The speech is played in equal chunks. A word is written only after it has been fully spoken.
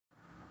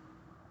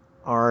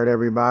All right,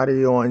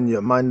 everybody, on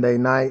your Monday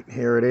night,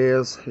 here it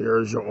is.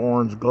 Here's your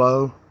orange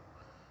glow.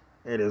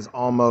 It is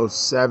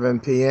almost 7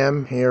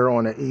 p.m. here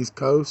on the East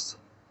Coast.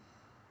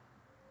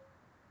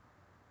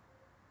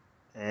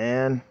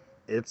 And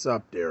it's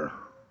up there.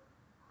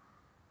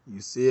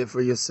 You see it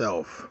for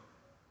yourself.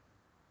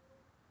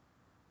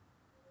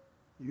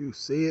 You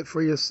see it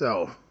for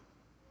yourself.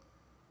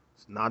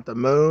 It's not the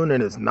moon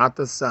and it's not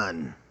the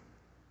sun.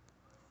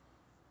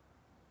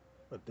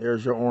 But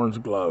there's your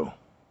orange glow.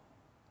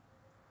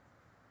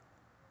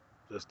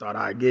 Just thought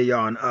I'd give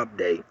y'all an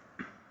update.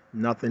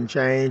 Nothing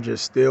changed,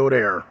 it's still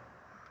there.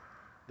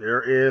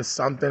 There is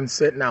something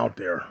sitting out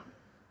there.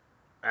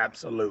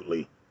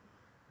 Absolutely.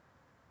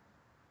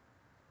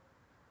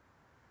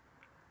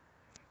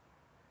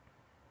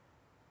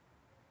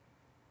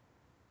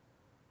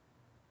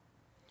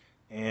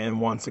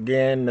 And once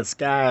again, the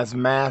sky is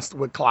masked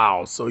with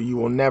clouds, so you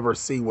will never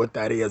see what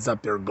that is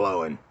up there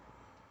glowing.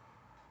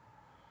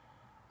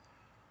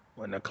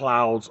 When the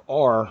clouds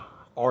are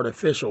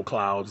artificial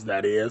clouds,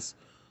 that is,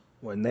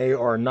 when they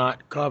are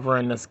not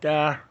covering the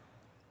sky,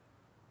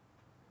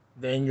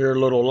 then your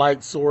little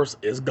light source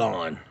is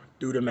gone.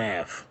 Do the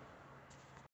math.